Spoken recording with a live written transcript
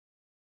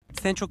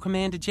Central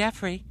Commander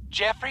Jeffrey.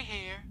 Jeffrey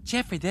here.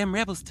 Jeffrey, them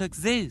rebels took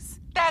Zeus.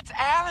 That's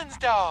Alan's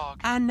dog.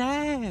 I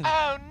know.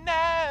 Oh,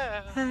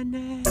 no. I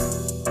know.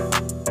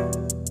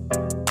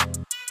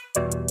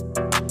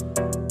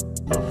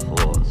 The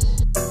Force.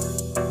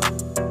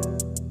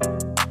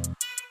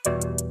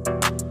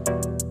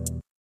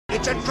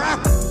 It's a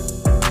trap!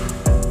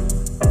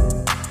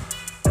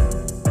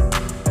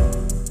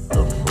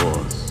 The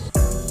Force.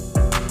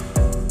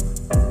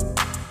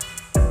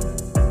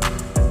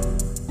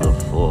 The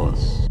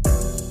Force.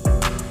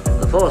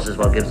 The Force is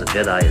what gives the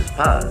Jedi his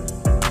power.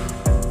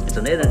 It's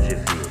an energy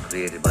field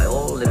created by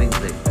all living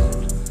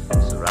things.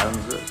 It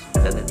surrounds us,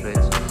 penetrates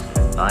us,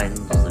 it binds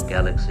the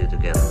galaxy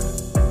together.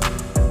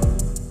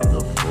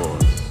 The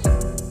Force.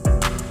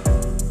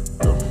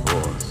 The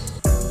Force.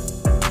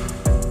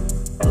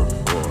 The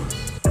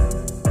Force.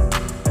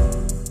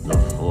 The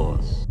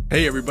Force.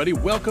 Hey everybody,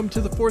 welcome to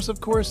The Force,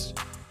 of course,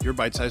 your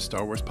bite-sized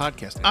Star Wars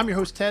podcast. I'm your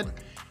host, Ted,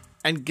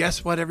 and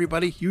guess what,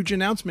 everybody? Huge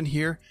announcement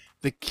here.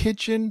 The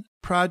kitchen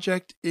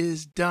project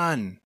is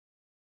done.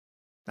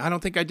 I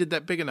don't think I did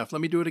that big enough.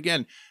 Let me do it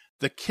again.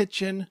 The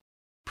kitchen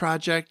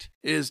project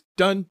is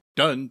done.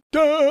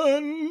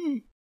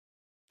 Too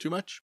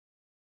much?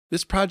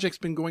 This project's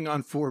been going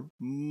on for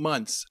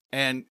months,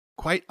 and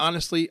quite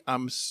honestly,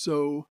 I'm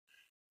so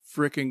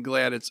freaking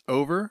glad it's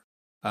over.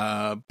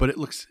 But it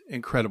looks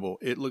incredible.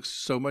 It looks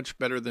so much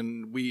better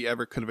than we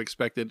ever could have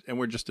expected, and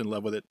we're just in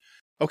love with it.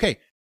 Okay,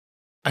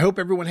 I hope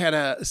everyone had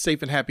a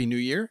safe and happy New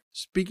Year.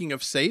 Speaking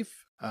of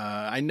safe,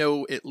 I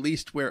know at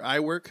least where I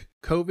work,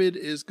 COVID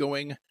is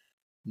going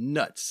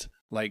nuts.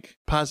 Like,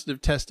 positive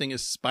testing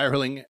is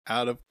spiraling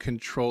out of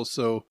control,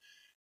 so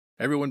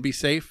everyone be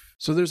safe.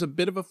 So there's a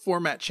bit of a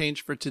format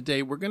change for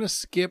today. We're going to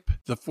skip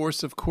the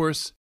Force, of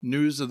course,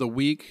 news of the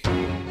week.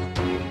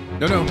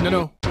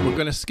 No. We're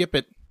going to skip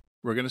it.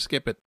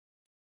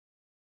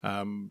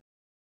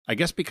 I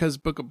guess because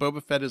Book of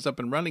Boba Fett is up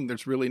and running,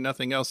 there's really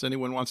nothing else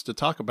anyone wants to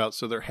talk about,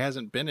 so there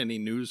hasn't been any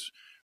news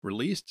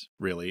released,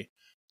 really.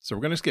 So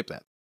we're going to skip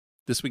that.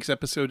 This week's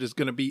episode is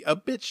going to be a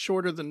bit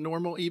shorter than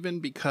normal, even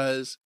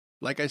because,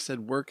 like I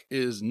said, work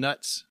is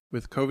nuts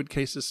with COVID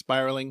cases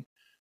spiraling.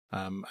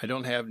 I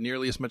don't have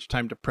nearly as much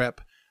time to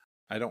prep.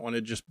 I don't want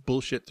to just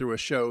bullshit through a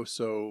show,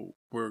 so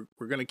we're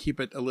going to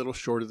keep it a little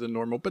shorter than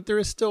normal, but there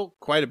is still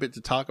quite a bit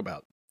to talk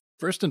about.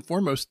 First and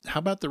foremost, how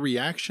about the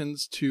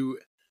reactions to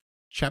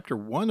Chapter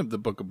 1 of the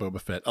Book of Boba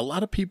Fett? A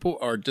lot of people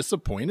are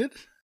disappointed.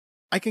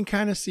 I can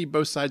kind of see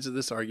both sides of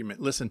this argument.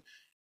 Listen,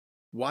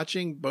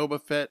 watching Boba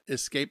Fett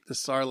escape the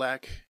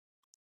Sarlacc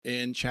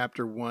in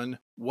Chapter 1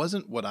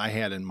 wasn't what I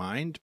had in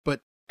mind, but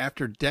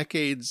after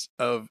decades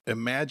of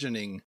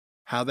imagining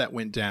how that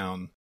went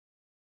down,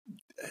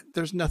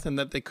 there's nothing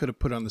that they could have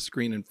put on the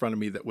screen in front of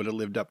me that would have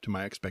lived up to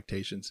my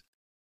expectations.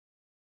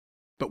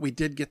 But we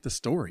did get the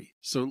story,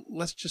 so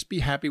let's just be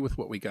happy with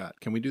what we got.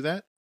 Can we do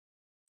that?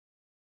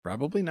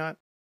 Probably not.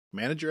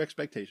 Manage your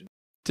expectations.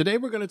 Today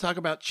we're going to talk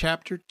about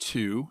Chapter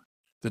 2,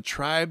 The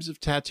Tribes of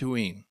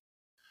Tatooine.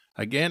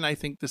 Again, I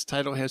think this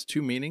title has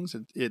two meanings.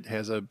 It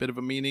has a bit of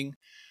a meaning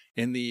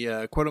in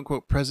the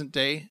quote-unquote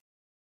present-day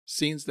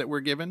scenes that we're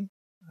given,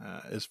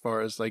 as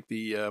far as like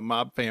the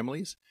mob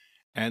families.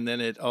 And then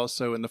it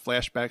also, in the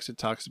flashbacks, it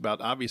talks about,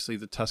 obviously,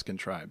 the Tusken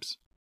tribes.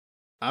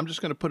 I'm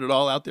just going to put it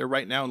all out there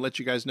right now and let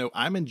you guys know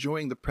I'm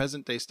enjoying the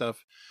present-day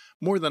stuff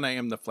more than I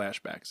am the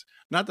flashbacks.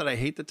 Not that I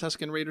hate the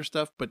Tusken Raider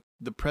stuff, but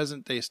the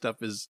present-day stuff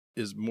is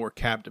more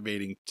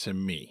captivating to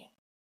me.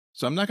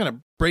 So I'm not going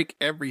to break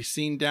every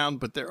scene down,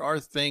 but there are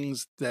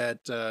things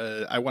that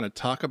I want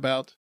to talk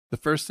about. The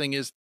first thing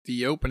is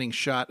the opening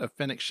shot of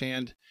Fennec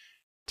Shand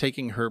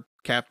taking her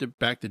captive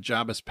back to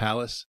Jabba's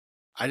palace.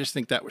 I just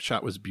think that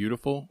shot was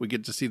beautiful. We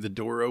get to see the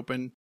door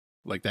open,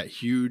 like that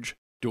huge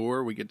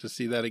door. We get to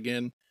see that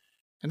again.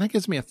 And that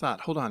gives me a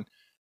thought. Hold on.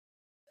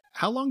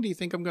 How long do you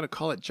think I'm going to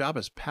call it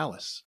Jabba's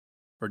palace?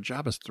 Or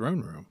Jabba's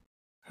throne room?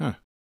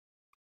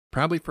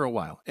 Probably for a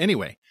while.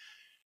 Anyway,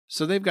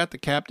 so they've got the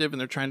captive and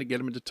they're trying to get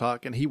him to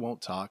talk, and he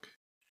won't talk.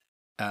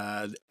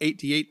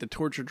 88, the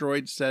torture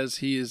droid, says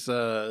he is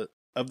of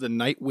the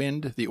Night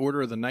Wind, the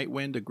Order of the Night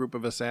Wind, a group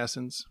of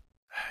assassins.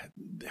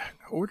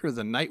 Order of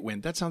the Night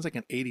Wind, that sounds like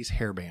an 80s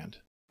hairband.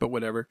 But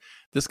whatever.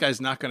 This guy's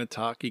not going to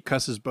talk. He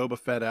cusses Boba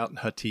Fett out in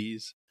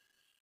Huttese.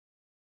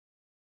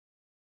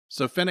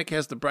 So Fennec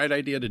has the bright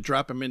idea to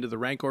drop him into the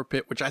Rancor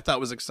pit, which I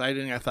thought was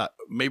exciting. I thought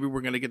maybe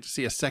we're going to get to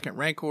see a second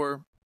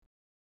Rancor,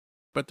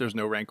 but there's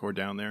no Rancor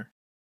down there.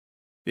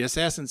 The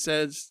assassin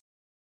says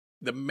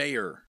the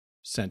mayor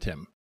sent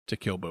him to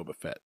kill Boba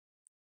Fett.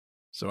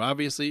 So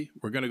obviously,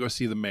 we're going to go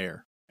see the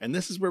mayor. And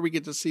this is where we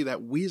get to see that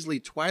Weasley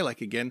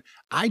Twi'lek again.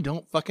 I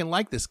don't fucking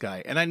like this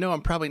guy, and I know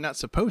I'm probably not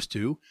supposed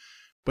to,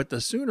 but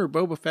the sooner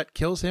Boba Fett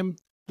kills him,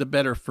 the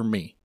better for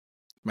me.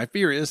 My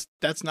fear is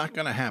that's not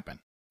going to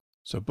happen.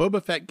 So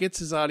Boba Fett gets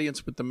his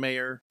audience with the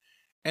mayor,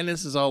 and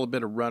this is all a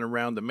bit of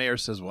runaround. The mayor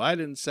says, well, I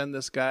didn't send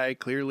this guy.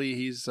 Clearly,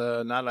 he's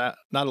not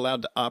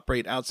allowed to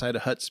operate outside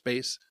of Hutt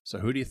space. So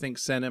who do you think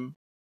sent him?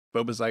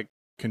 Boba's like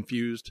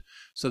confused.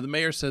 So the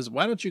mayor says,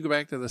 why don't you go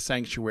back to the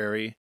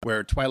sanctuary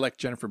where Twi'lek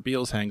Jennifer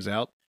Beals hangs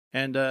out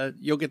and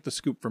you'll get the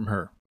scoop from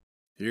her.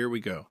 Here we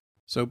go.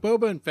 So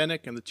Boba and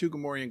Fennec and the two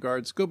Gamorrean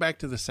guards go back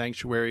to the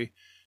sanctuary.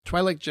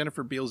 Twilight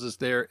Jennifer Beals is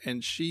there,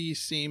 and she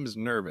seems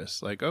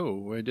nervous. Like,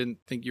 oh, I didn't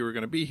think you were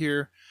going to be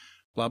here.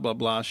 Blah, blah,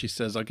 blah. She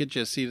says, I'll get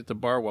you a seat at the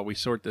bar while we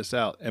sort this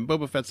out. And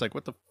Boba Fett's like,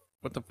 what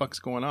the fuck's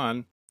going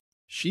on?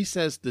 She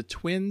says the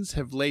twins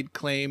have laid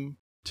claim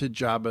to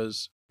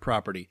Jabba's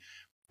property.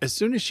 As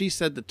soon as she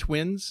said the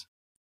twins,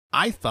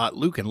 I thought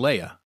Luke and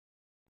Leia.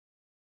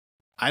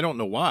 I don't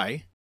know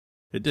why.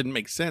 It didn't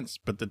make sense,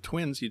 but the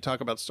twins, you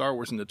talk about Star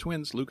Wars and the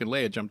twins, Luke and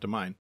Leia jumped to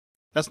mind.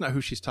 That's not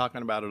who she's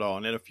talking about at all.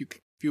 And in a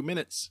few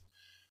minutes,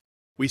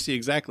 we see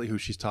exactly who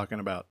she's talking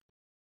about.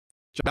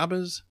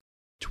 Jabba's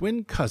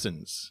twin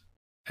cousins.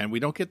 And we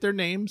don't get their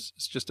names.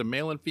 It's just a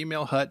male and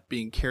female Hutt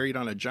being carried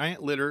on a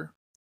giant litter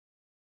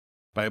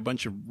by a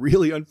bunch of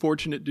really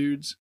unfortunate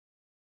dudes.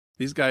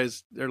 These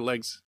guys, their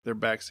legs, their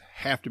backs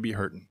have to be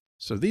hurting.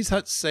 So these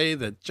Hutts say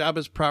that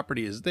Jabba's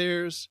property is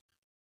theirs.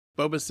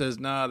 Boba says,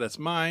 nah, that's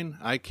mine.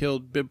 I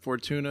killed Bib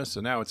Fortuna,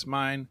 so now it's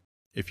mine.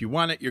 If you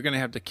want it, you're going to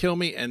have to kill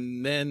me.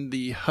 And then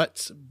the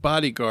Hutt's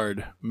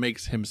bodyguard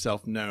makes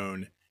himself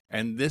known.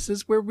 And this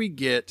is where we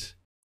get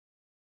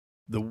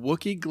the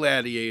Wookiee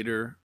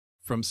gladiator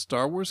from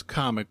Star Wars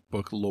comic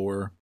book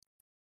lore,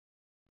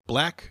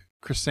 Black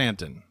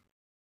Chrysanthemum.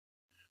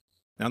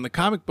 Now, in the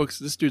comic books,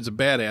 this dude's a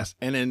badass.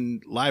 And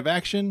in live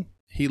action,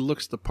 he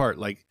looks the part.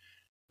 Like,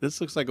 this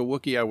looks like a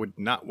Wookiee I would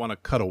not want to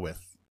cuddle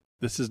with.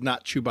 This is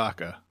not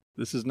Chewbacca.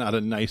 This is not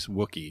a nice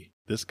Wookiee.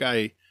 This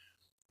guy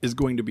is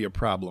going to be a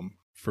problem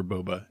for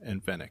Boba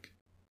and Fennec.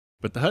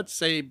 But the Hutts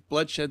say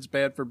bloodshed's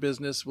bad for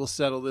business. We'll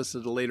settle this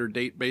at a later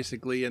date,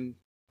 basically, and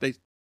they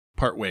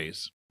part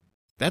ways.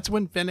 That's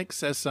when Fennec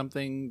says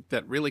something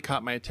that really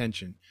caught my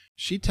attention.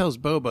 She tells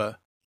Boba,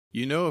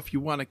 you know, if you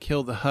want to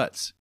kill the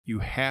Hutts, you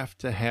have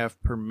to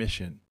have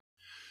permission.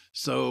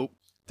 So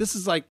this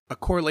is like a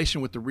correlation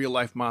with the real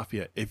life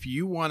mafia. If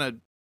you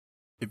want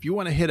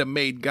to hit a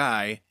made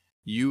guy,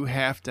 you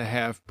have to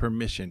have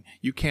permission.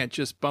 You can't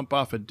just bump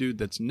off a dude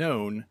that's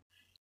known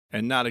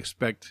and not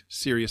expect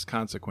serious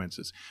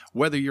consequences.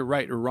 Whether you're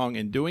right or wrong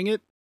in doing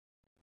it,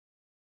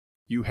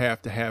 you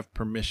have to have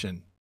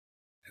permission.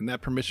 And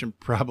that permission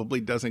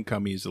probably doesn't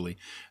come easily.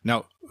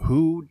 Now,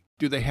 who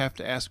do they have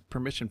to ask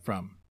permission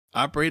from?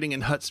 Operating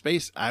in Hutt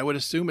space, I would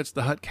assume it's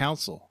the Hutt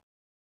Council.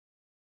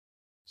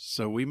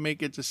 So we may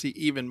get to see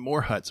even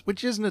more Hutts,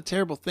 which isn't a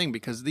terrible thing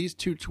because these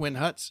two twin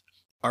Hutts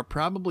are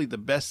probably the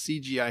best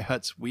CGI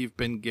Hutts we've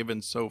been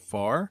given so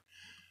far.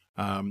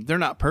 They're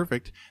not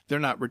perfect. They're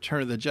not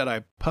Return of the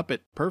Jedi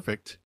puppet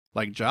perfect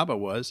like Jabba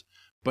was.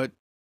 But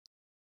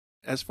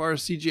as far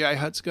as CGI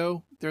Hutts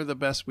go, they're the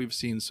best we've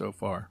seen so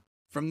far.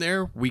 From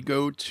there, we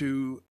go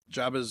to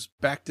Jabba's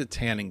back to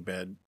tanning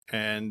bed.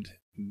 And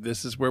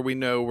this is where we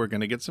know we're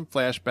going to get some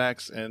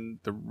flashbacks. And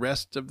the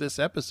rest of this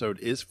episode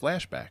is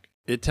flashback.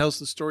 It tells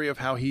the story of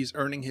how he's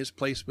earning his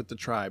place with the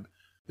tribe.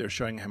 They're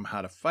showing him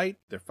how to fight,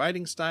 their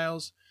fighting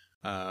styles.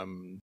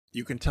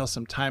 You can tell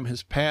some time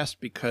has passed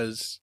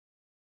because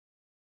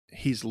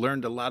he's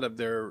learned a lot of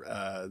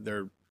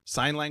their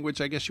sign language,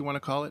 I guess you want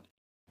to call it.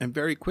 And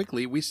very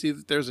quickly, we see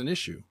that there's an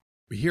issue.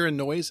 We hear a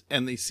noise,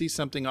 and they see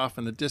something off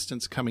in the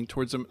distance coming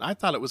towards them. I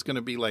thought it was going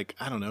to be like,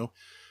 I don't know,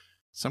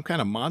 some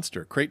kind of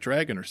monster, crate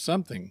dragon or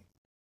something.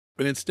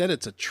 But instead,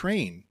 it's a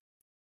train.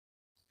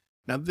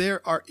 Now,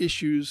 there are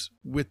issues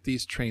with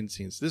these train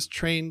scenes. This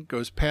train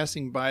goes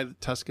passing by the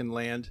Tusken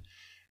land,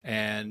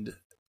 and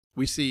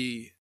we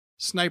see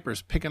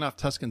snipers picking off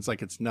Tuskens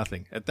like it's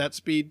nothing. At that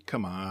speed,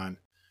 come on.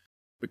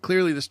 But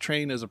clearly this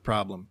train is a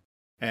problem.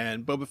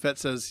 And Boba Fett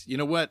says, you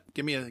know what?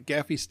 Give me a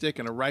gaffy stick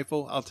and a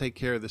rifle. I'll take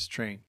care of this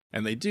train.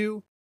 And they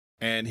do.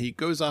 And he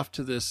goes off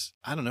to this,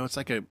 I don't know, it's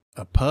like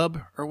a pub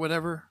or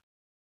whatever,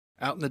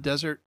 out in the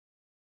desert,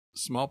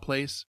 small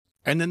place.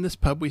 And in this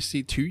pub, we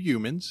see two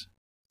humans.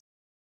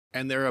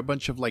 And they're a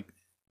bunch of like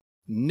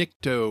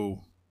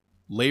Nikto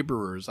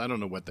laborers. I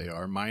don't know what they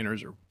are,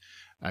 miners, or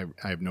I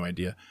have no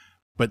idea.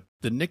 But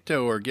the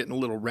Nikto are getting a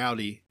little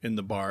rowdy in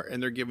the bar,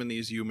 and they're giving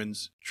these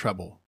humans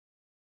trouble.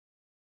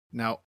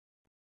 Now,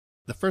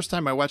 the first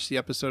time I watched the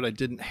episode, I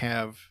didn't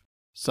have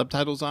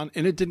subtitles on,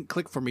 and it didn't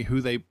click for me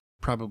who they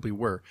probably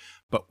were.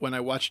 But when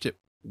I watched it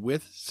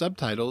with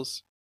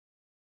subtitles,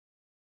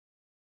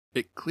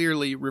 it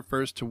clearly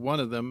refers to one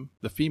of them,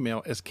 the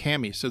female, as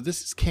Cammy. So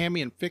this is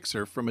Cammy and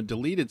Fixer from a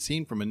deleted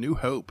scene from A New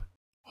Hope.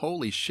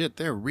 Holy shit,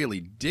 they're really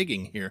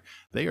digging here.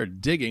 They are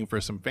digging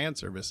for some fan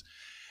service.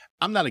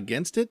 I'm not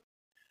against it.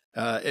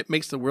 It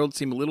makes the world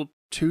seem a little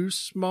too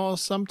small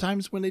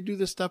sometimes when they do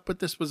this stuff, but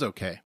this was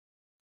okay.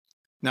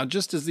 Now,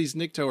 just as these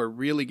Nikto are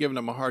really giving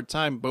them a hard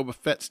time, Boba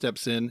Fett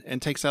steps in and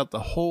takes out the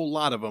whole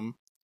lot of them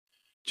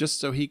just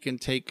so he can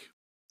take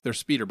their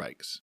speeder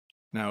bikes.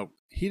 Now,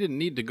 he didn't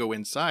need to go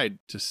inside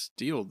to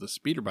steal the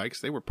speeder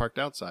bikes. They were parked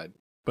outside.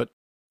 But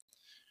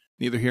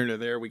neither here nor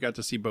there, we got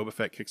to see Boba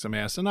Fett kick some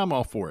ass, and I'm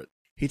all for it.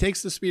 He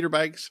takes the speeder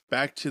bikes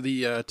back to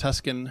the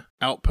Tusken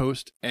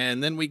outpost,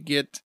 and then we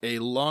get a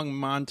long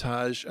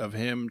montage of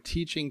him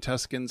teaching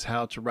Tuskens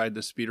how to ride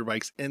the speeder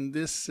bikes. And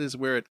this is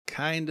where it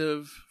kind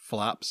of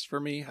flops for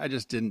me. I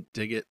just didn't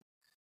dig it.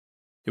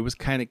 It was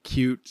kind of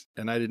cute,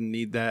 and I didn't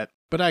need that,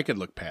 but I could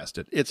look past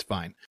it. It's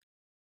fine.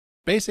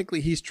 Basically,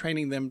 he's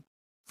training them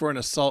for an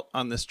assault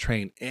on this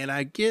train, and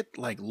I get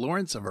like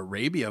Lawrence of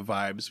Arabia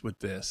vibes with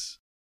this.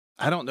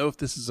 I don't know if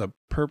this is a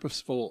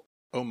purposeful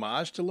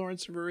homage to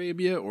Lawrence of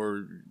Arabia,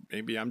 or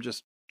maybe I'm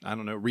just, I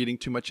don't know, reading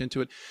too much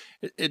into it.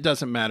 It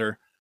doesn't matter.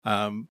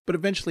 But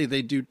eventually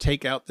they do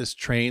take out this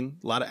train.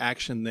 A lot of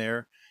action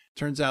there.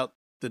 Turns out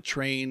the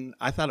train,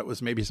 I thought it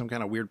was maybe some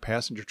kind of weird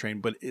passenger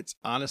train, but it's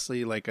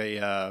honestly like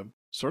a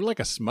sort of like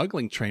a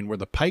smuggling train where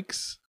the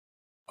Pikes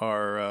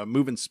are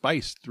moving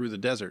spice through the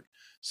desert.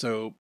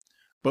 So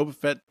Boba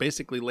Fett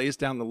basically lays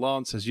down the law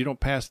and says, you don't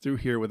pass through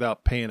here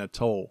without paying a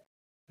toll.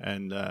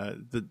 And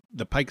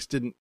the Pikes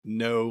didn't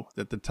know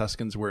that the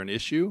Tuskens were an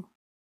issue.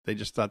 They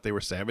just thought they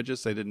were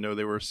savages. They didn't know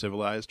they were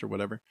civilized or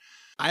whatever.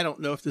 I don't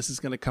know if this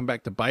is going to come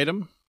back to bite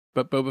them,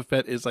 but Boba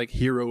Fett is like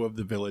hero of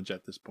the village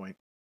at this point.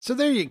 So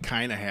there you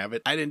kind of have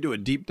it. I didn't do a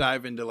deep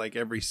dive into like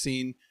every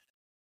scene.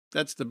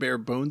 That's the bare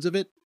bones of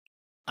it.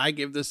 I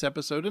give this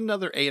episode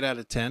another 8 out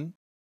of 10.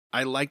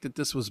 I like that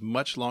this was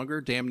much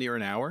longer, damn near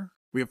an hour.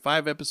 We have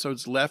 5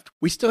 episodes left.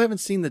 We still haven't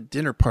seen the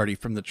dinner party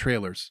from the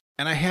trailers.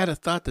 And I had a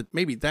thought that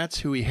maybe that's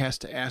who he has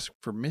to ask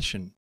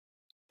permission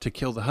to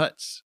kill the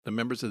Hutts, the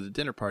members of the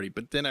dinner party.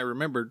 But then I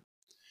remembered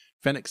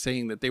Fennec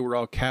saying that they were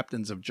all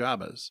captains of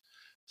Jabba's.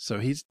 So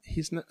he's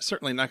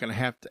certainly not going to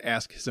have to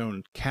ask his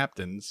own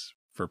captains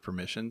for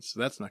permission. So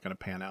that's not going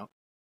to pan out.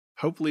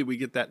 Hopefully we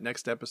get that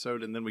next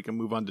episode and then we can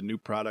move on to new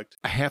product.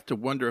 I have to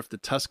wonder if the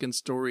Tusken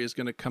story is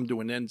going to come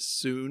to an end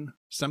soon.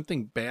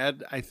 Something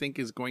bad, I think,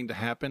 is going to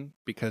happen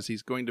because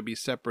he's going to be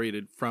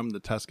separated from the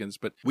Tuskens.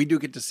 But we do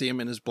get to see him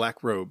in his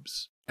black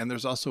robes. And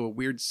there's also a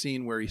weird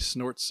scene where he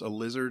snorts a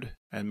lizard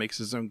and makes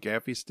his own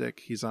gaffy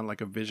stick. He's on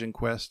like a vision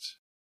quest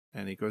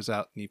and he goes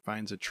out and he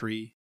finds a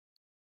tree.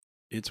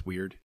 It's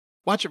weird.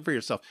 Watch it for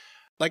yourself.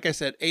 Like I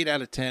said, 8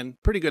 out of 10.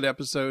 Pretty good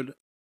episode.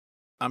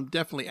 I'm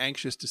definitely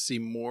anxious to see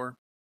more.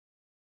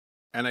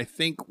 And I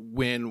think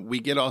when we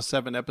get all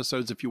 7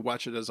 episodes, if you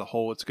watch it as a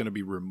whole, it's going to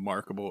be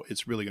remarkable.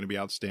 It's really going to be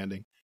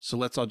outstanding. So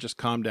let's all just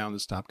calm down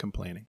and stop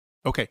complaining.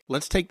 Okay,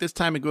 let's take this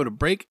time and go to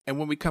break. And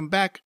when we come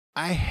back,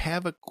 I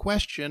have a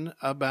question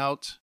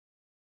about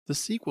the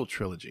sequel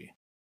trilogy.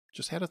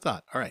 Just had a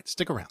thought. All right,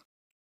 stick around.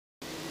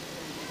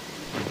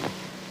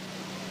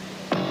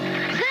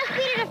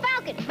 Snowspeeder to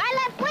Falcon, my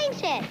left wing's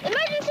hit.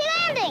 Emergency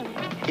landing!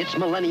 It's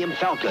Millennium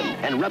Falcon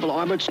and Rebel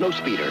Armored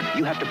Snowspeeder.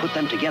 You have to put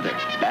them together.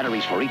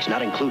 Batteries for each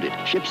not included.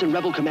 Ships and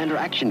Rebel Commander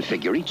action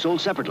figure, each sold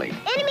separately.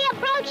 Enemy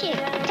approaching.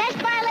 Test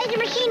fire laser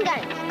machine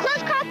guns.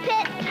 Close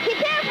cockpit.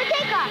 Prepare for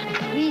takeoff.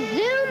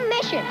 Resume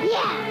mission.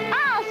 Yeah,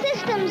 all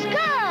systems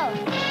go!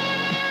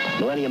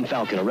 Millennium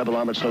Falcon, a Rebel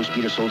Armored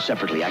Snowspeeder sold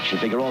separately. Action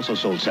figure also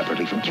sold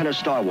separately from Kenner's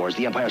Star Wars,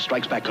 The Empire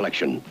Strikes Back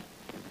collection.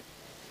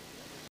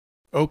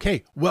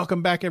 Okay,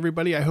 welcome back,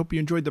 everybody. I hope you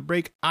enjoyed the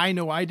break. I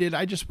know I did.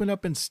 I just went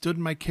up and stood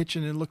in my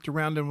kitchen and looked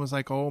around and was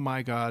like, oh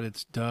my God,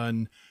 it's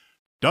done.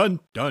 Done,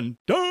 done,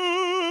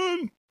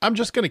 done. I'm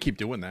just going to keep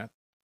doing that.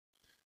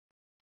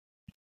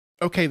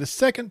 Okay, the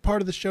second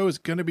part of the show is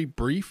going to be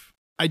brief.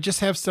 I just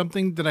have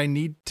something that I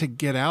need to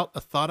get out,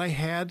 a thought I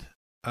had,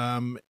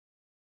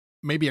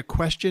 maybe a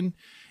question.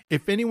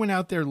 If anyone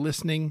out there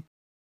listening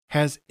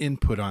has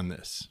input on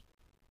this,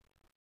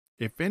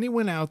 if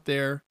anyone out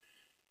there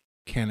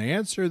can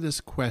answer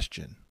this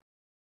question,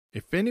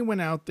 if anyone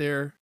out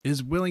there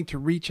is willing to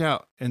reach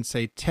out and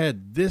say,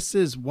 Ted, this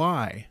is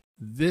why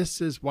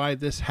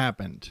this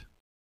happened,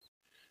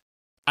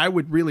 I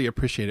would really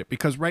appreciate it,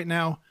 because right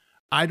now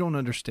I don't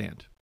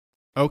understand.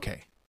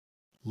 Okay,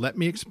 let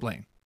me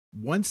explain.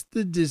 Once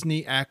the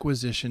Disney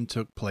acquisition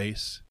took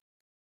place,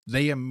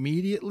 they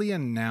immediately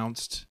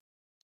announced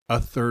a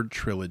 3rd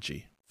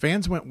trilogy.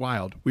 Fans went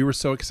wild. We were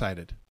so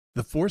excited.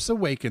 The Force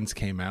Awakens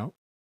came out,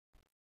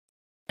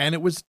 and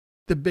it was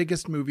the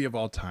biggest movie of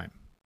all time.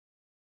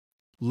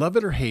 Love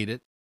it or hate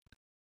it,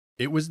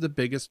 it was the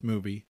biggest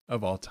movie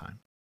of all time.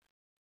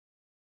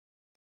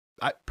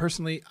 I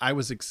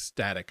was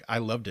ecstatic. I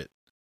loved it.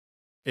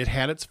 It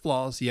had its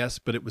flaws, yes,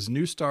 but it was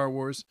new Star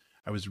Wars.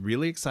 I was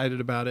really excited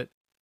about it.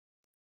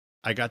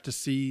 I got to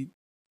see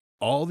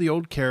all the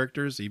old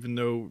characters, even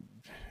though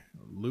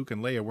Luke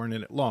and Leia weren't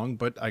in it long,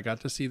 but I got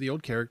to see the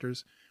old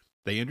characters.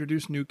 They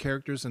introduced new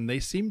characters and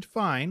they seemed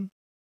fine.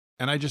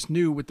 And I just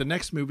knew with the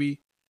next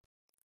movie,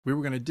 we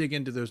were going to dig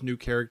into those new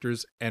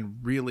characters and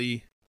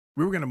really,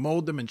 we were going to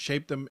mold them and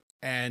shape them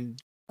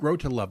and grow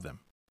to love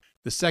them.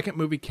 The second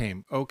movie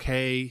came.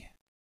 Okay,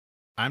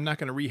 I'm not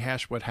going to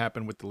rehash what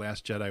happened with The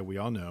Last Jedi. We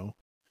all know.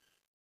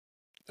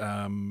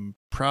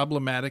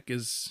 Problematic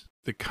is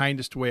the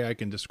kindest way I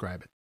can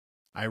describe it.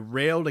 I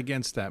railed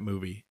against that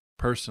movie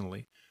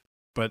personally,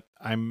 but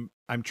I'm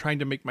trying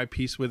to make my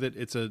peace with it.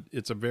 It's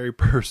a very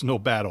personal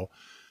battle.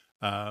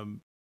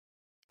 And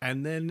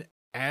then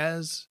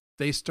as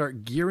they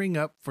start gearing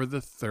up for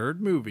the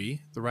third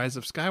movie, The Rise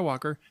of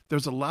Skywalker,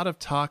 there's a lot of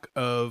talk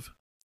of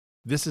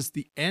this is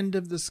the end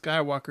of the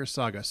Skywalker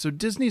saga. So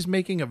Disney's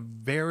making a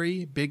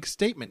very big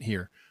statement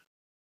here.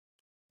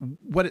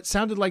 What it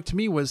sounded like to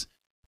me was,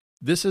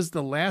 this is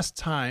the last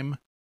time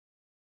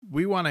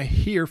we want to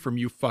hear from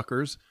you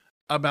fuckers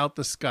about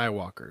the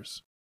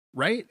Skywalkers,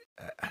 right?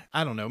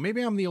 I don't know.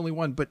 Maybe I'm the only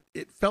one, but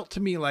it felt to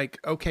me like,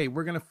 okay,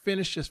 we're going to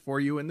finish this for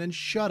you and then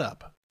shut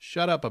up.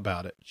 Shut up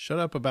about it. Shut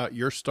up about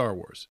your Star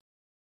Wars.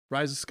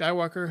 Rise of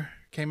Skywalker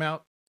came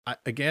out. I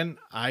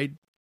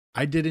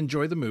did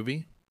enjoy the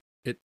movie.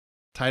 It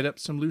tied up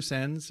some loose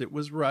ends. It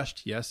was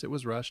rushed. Yes, it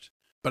was rushed.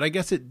 But I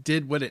guess it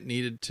did what it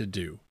needed to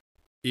do,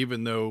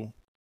 even though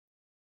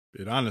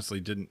it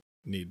honestly didn't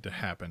need to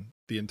happen.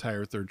 The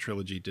entire third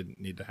trilogy didn't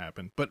need to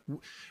happen. But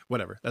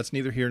whatever. That's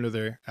neither here nor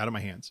there. Out of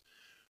my hands.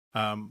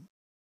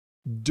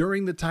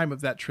 During the time of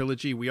that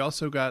trilogy, we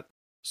also got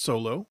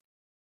Solo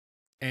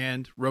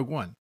and Rogue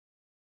One.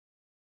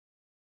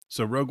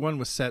 So Rogue One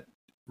was set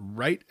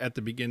right at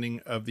the beginning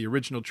of the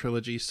original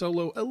trilogy.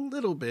 Solo, a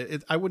little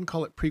bit. I wouldn't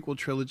call it prequel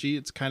trilogy.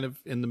 It's kind of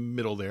in the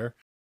middle there.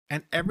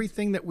 And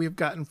everything that we've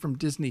gotten from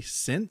Disney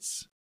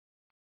since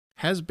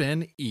has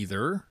been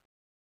either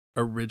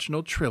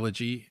original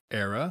trilogy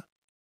era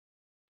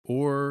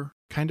or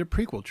kind of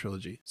prequel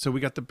trilogy. So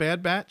we got the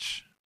Bad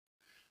Batch.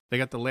 They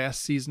got the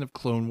last season of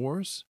Clone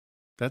Wars.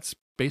 That's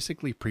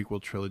basically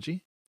prequel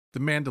trilogy. The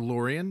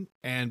Mandalorian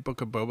and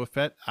Book of Boba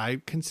Fett,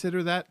 I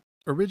consider that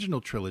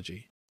original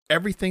trilogy.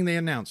 Everything they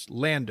announced,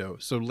 Lando.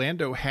 So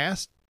Lando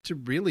has to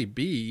really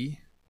be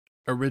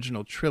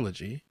original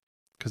trilogy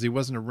because he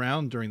wasn't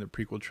around during the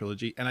prequel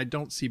trilogy. And I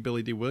don't see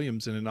Billy D.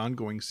 Williams in an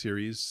ongoing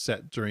series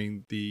set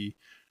during the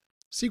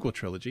sequel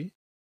trilogy.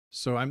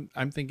 So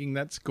I'm thinking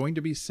that's going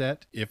to be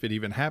set, if it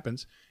even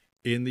happens,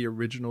 in the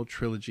original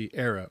trilogy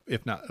era,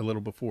 if not a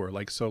little before,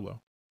 like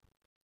Solo.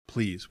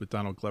 Please, with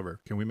Donald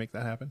Glover. Can we make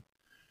that happen?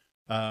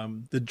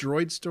 The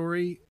droid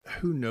story,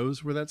 who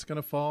knows where that's going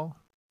to fall?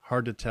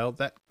 Hard to tell.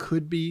 That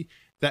could be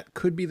the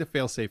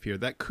failsafe here.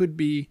 That could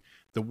be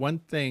the one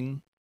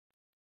thing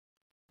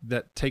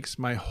that takes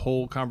my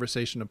whole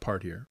conversation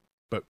apart here.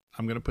 But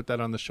I'm going to put that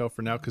on the shelf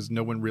for now because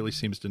no one really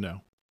seems to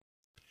know.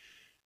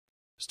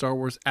 Star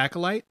Wars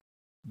Acolyte,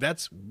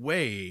 that's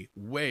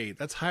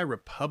that's High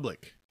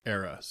Republic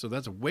era. So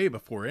that's way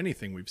before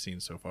anything we've seen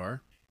so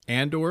far.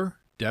 Andor,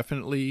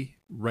 definitely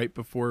right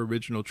before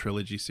original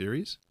trilogy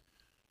series.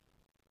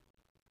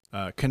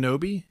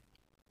 Kenobi,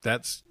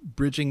 that's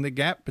bridging the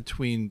gap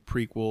between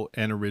prequel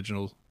and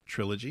original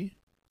trilogy.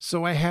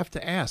 So I have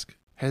to ask,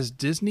 has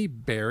Disney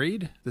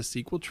buried the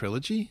sequel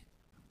trilogy?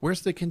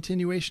 Where's the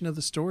continuation of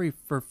the story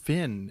for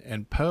Finn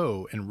and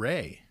Poe and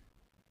Rey?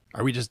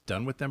 Are we just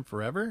done with them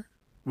forever?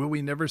 Will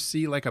we never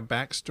see like a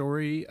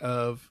backstory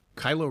of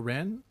Kylo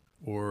Ren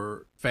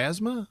or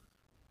Phasma?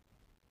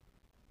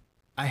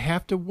 I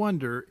have to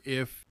wonder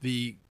if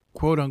the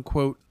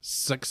quote-unquote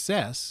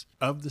success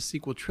of the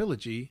sequel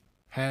trilogy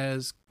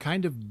has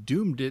kind of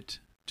doomed it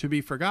to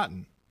be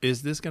forgotten.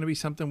 Is this going to be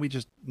something we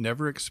just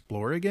never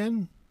explore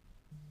again?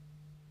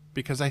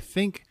 Because I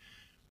think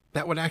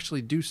that would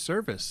actually do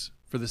service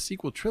for the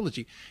sequel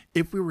trilogy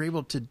if we were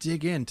able to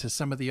dig into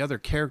some of the other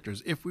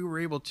characters, if we were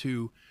able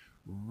to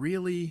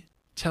really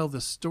tell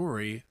the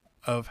story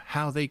of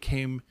how they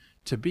came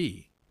to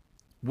be,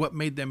 what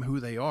made them who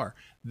they are.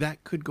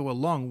 That could go a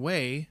long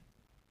way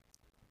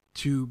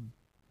to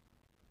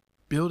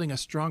building a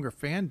stronger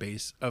fan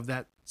base of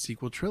that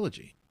sequel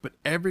trilogy. But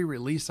every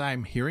release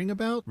I'm hearing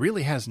about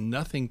really has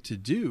nothing to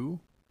do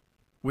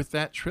with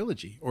that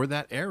trilogy or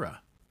that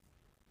era.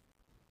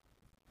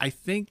 I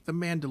think The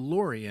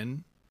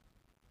Mandalorian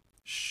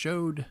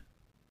showed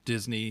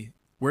Disney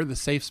where the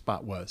safe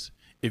spot was.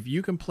 If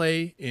you can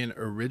play in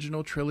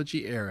original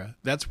trilogy era,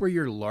 that's where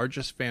your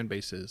largest fan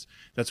base is.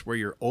 That's where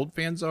your old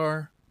fans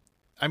are.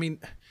 I mean,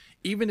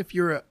 even if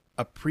you're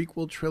a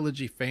prequel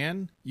trilogy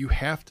fan, you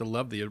have to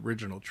love the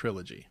original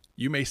trilogy.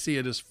 You may see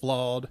it as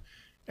flawed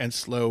and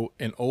slow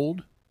and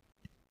old,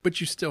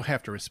 but you still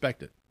have to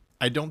respect it.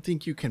 I don't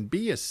think you can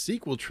be a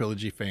sequel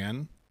trilogy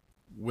fan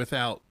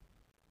without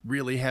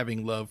really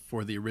having love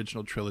for the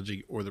original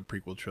trilogy or the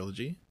prequel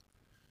trilogy.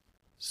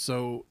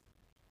 So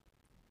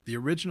the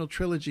original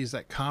trilogy is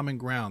that common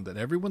ground that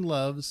everyone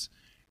loves,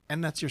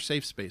 and that's your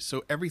safe space.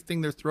 So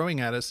everything they're throwing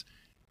at us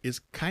is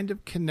kind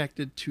of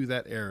connected to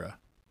that era.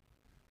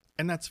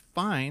 And that's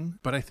fine,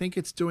 but I think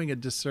it's doing a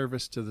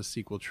disservice to the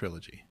sequel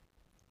trilogy.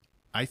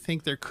 I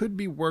think there could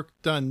be work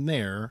done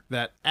there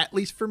that, at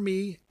least for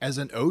me as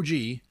an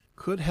OG,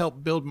 could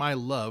help build my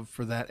love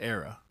for that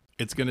era.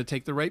 It's going to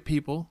take the right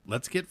people.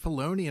 Let's get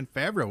Filoni and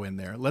Favreau in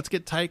there. Let's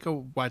get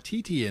Taika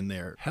Waititi in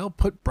there. Hell,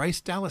 put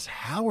Bryce Dallas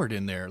Howard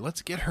in there.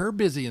 Let's get her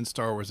busy in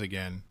Star Wars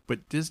again.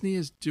 But Disney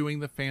is doing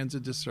the fans a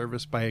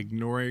disservice by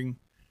ignoring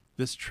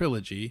this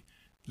trilogy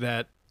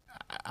that,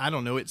 I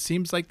don't know, it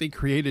seems like they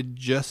created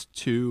just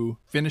to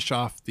finish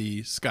off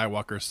the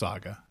Skywalker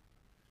saga,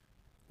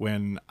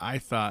 when I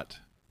thought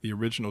the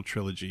original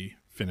trilogy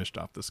finished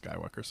off the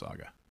Skywalker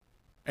saga.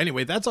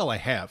 Anyway, that's all I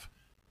have.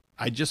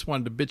 I just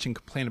wanted to bitch and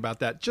complain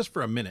about that just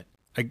for a minute.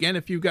 Again,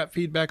 if you've got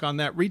feedback on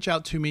that, reach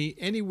out to me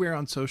anywhere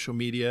on social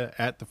media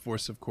at The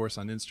Force of Course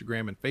on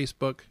Instagram and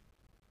Facebook.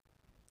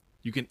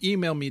 You can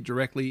email me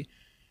directly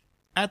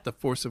at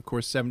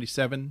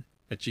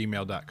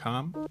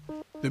theforceofcourse77@gmail.com.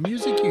 The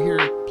music you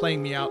hear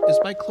playing me out is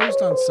by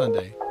Closed on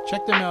Sunday.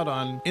 Check them out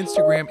on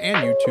Instagram and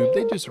YouTube.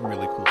 They do some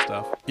really cool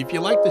stuff. If you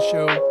like the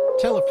show,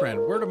 tell a friend.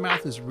 Word of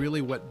mouth is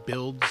really what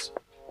builds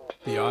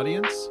the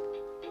audience,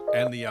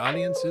 and the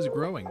audience is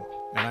growing,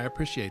 and I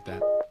appreciate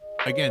that.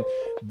 Again,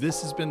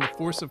 this has been The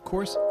Force of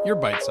Course, your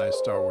bite-sized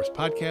Star Wars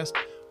podcast.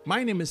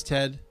 My name is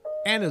Ted,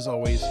 and as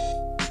always,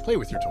 play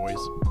with your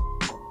toys.